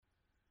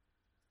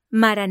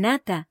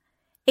Maranata,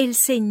 el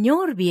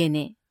Señor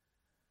viene.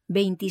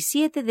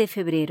 27 de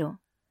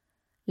febrero.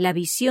 La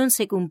visión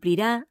se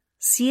cumplirá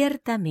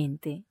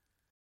ciertamente.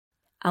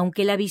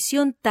 Aunque la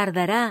visión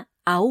tardará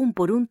aún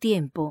por un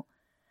tiempo,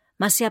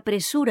 mas se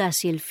apresura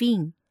hacia el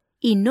fin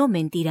y no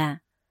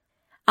mentirá.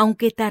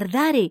 Aunque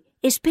tardare,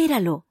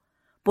 espéralo,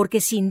 porque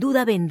sin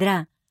duda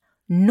vendrá,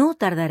 no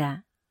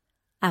tardará.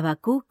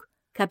 Habacuc,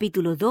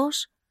 capítulo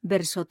 2,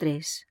 verso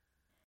 3.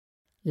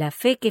 La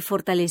fe que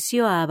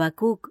fortaleció a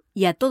Habacuc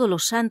y a todos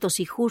los santos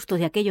y justos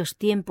de aquellos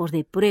tiempos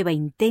de prueba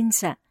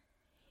intensa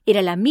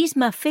era la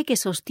misma fe que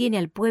sostiene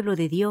al pueblo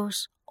de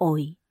Dios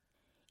hoy.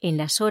 En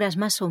las horas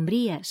más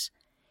sombrías,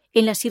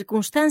 en las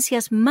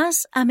circunstancias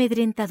más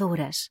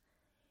amedrentadoras,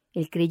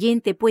 el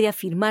creyente puede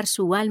afirmar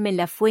su alma en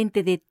la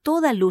fuente de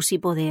toda luz y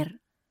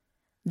poder.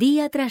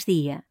 Día tras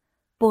día,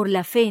 por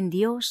la fe en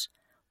Dios,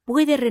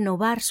 puede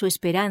renovar su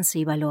esperanza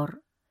y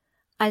valor.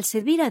 Al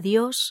servir a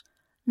Dios,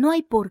 no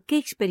hay por qué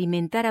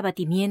experimentar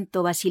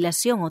abatimiento,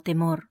 vacilación o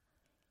temor.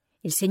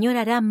 El Señor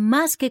hará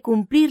más que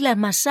cumplir las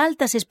más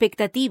altas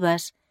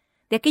expectativas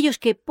de aquellos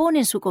que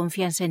ponen su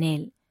confianza en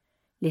Él.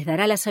 Les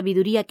dará la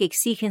sabiduría que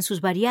exigen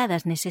sus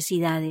variadas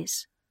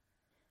necesidades.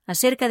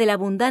 Acerca de la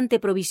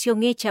abundante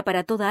provisión hecha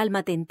para toda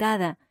alma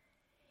tentada,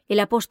 el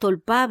apóstol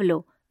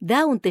Pablo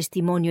da un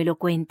testimonio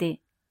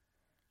elocuente.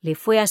 Le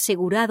fue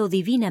asegurado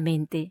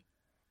divinamente: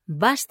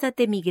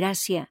 «Bástate mi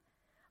gracia,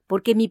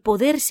 porque mi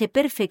poder se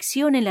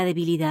perfecciona en la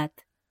debilidad».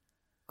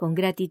 Con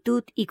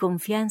gratitud y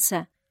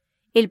confianza,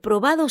 el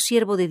probado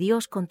siervo de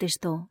Dios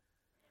contestó: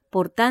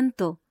 «Por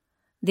tanto,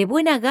 de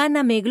buena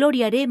gana me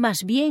gloriaré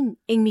más bien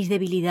en mis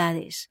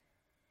debilidades,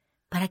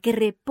 para que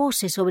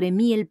repose sobre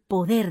mí el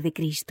poder de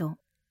Cristo.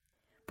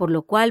 Por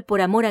lo cual,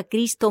 por amor a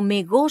Cristo,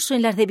 me gozo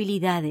en las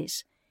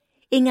debilidades,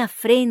 en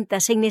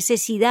afrentas, en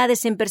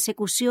necesidades, en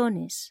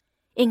persecuciones,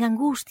 en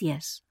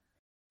angustias,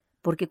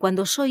 porque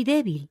cuando soy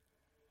débil,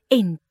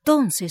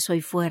 entonces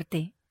soy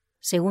fuerte».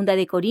 Segunda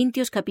de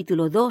Corintios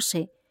capítulo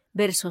 12,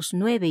 versos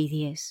 9 y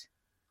 10.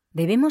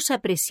 Debemos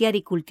apreciar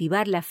y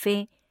cultivar la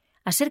fe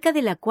acerca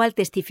de la cual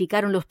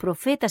testificaron los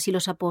profetas y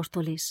los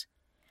apóstoles,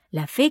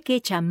 la fe que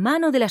echa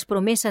mano de las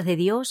promesas de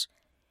Dios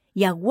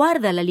y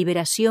aguarda la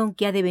liberación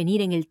que ha de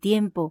venir en el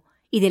tiempo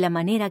y de la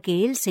manera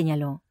que Él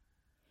señaló.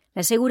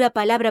 La segura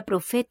palabra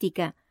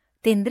profética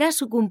tendrá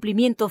su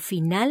cumplimiento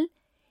final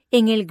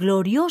en el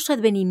glorioso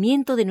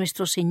advenimiento de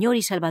nuestro Señor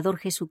y Salvador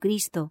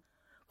Jesucristo,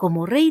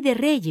 como Rey de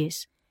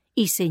Reyes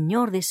y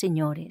Señor de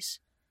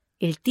Señores.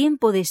 El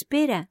tiempo de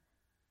espera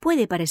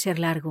puede parecer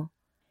largo.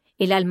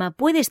 El alma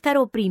puede estar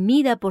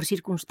oprimida por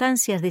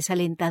circunstancias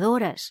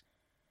desalentadoras.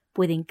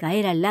 Pueden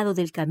caer al lado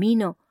del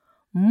camino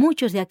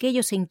muchos de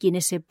aquellos en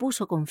quienes se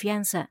puso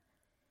confianza.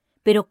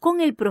 Pero con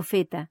el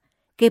profeta,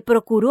 que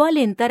procuró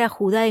alentar a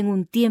Judá en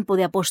un tiempo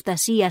de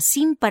apostasía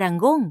sin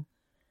parangón,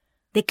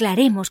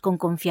 declaremos con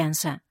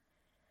confianza: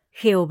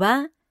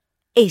 Jehová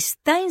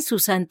está en su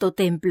santo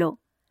templo.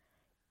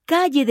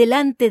 Calle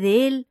delante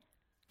de él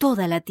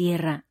toda la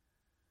tierra.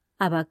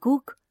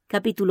 Habacuc,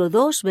 capítulo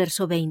 2,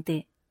 verso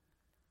 20.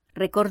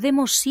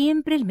 Recordemos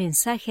siempre el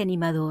mensaje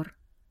animador.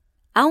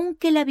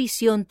 Aunque la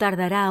visión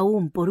tardará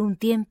aún por un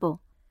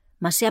tiempo,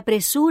 mas se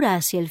apresura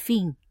hacia el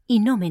fin y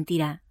no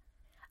mentirá.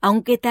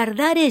 Aunque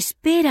tardare,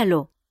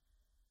 espéralo,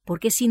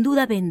 porque sin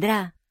duda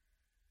vendrá.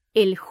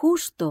 El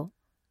justo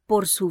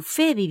por su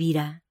fe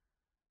vivirá.